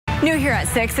New here at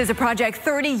 6 is a project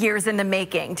 30 years in the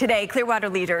making. Today, Clearwater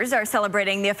leaders are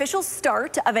celebrating the official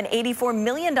start of an $84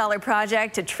 million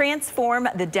project to transform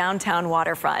the downtown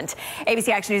waterfront. ABC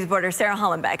Action News reporter Sarah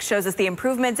Hollenbeck shows us the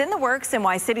improvements in the works and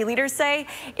why city leaders say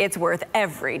it's worth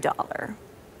every dollar.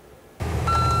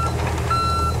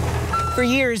 For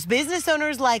years, business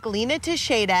owners like Lena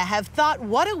Teixeira have thought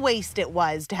what a waste it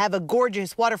was to have a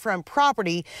gorgeous waterfront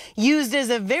property used as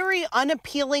a very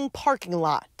unappealing parking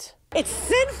lot. It's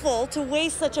sinful to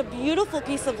waste such a beautiful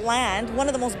piece of land, one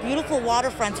of the most beautiful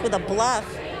waterfronts with a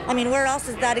bluff. I mean, where else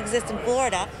does that exist in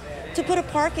Florida? To put a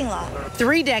parking lot.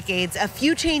 3 decades, a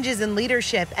few changes in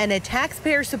leadership, and a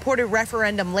taxpayer-supported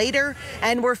referendum later,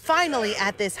 and we're finally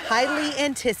at this highly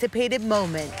anticipated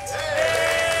moment.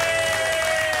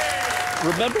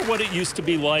 Remember what it used to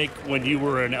be like when you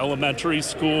were in elementary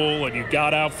school and you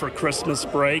got out for Christmas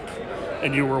break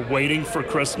and you were waiting for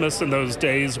Christmas and those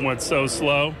days went so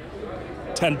slow?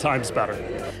 10 times better.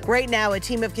 Right now, a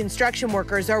team of construction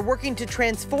workers are working to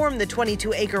transform the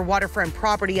 22-acre waterfront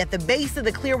property at the base of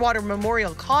the Clearwater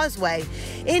Memorial Causeway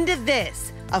into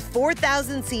this, a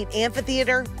 4,000-seat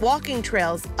amphitheater, walking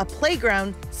trails, a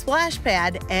playground, splash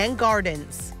pad, and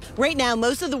gardens. Right now,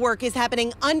 most of the work is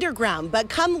happening underground, but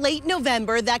come late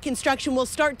November, that construction will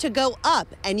start to go up,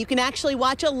 and you can actually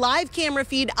watch a live camera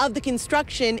feed of the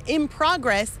construction in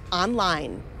progress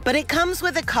online. But it comes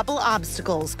with a couple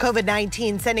obstacles.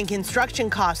 COVID-19 sending construction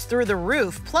costs through the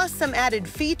roof, plus some added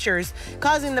features,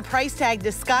 causing the price tag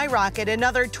to skyrocket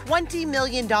another $20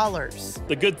 million.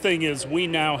 The good thing is we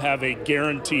now have a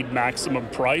guaranteed maximum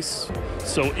price,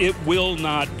 so it will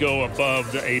not go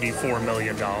above the $84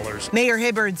 million. Mayor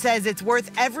Hibbard says it's worth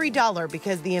every dollar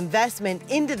because the investment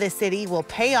into the city will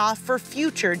pay off for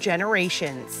future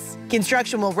generations.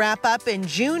 Construction will wrap up in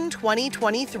June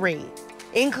 2023.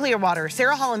 In Clearwater,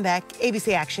 Sarah Hollenbeck,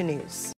 ABC Action News.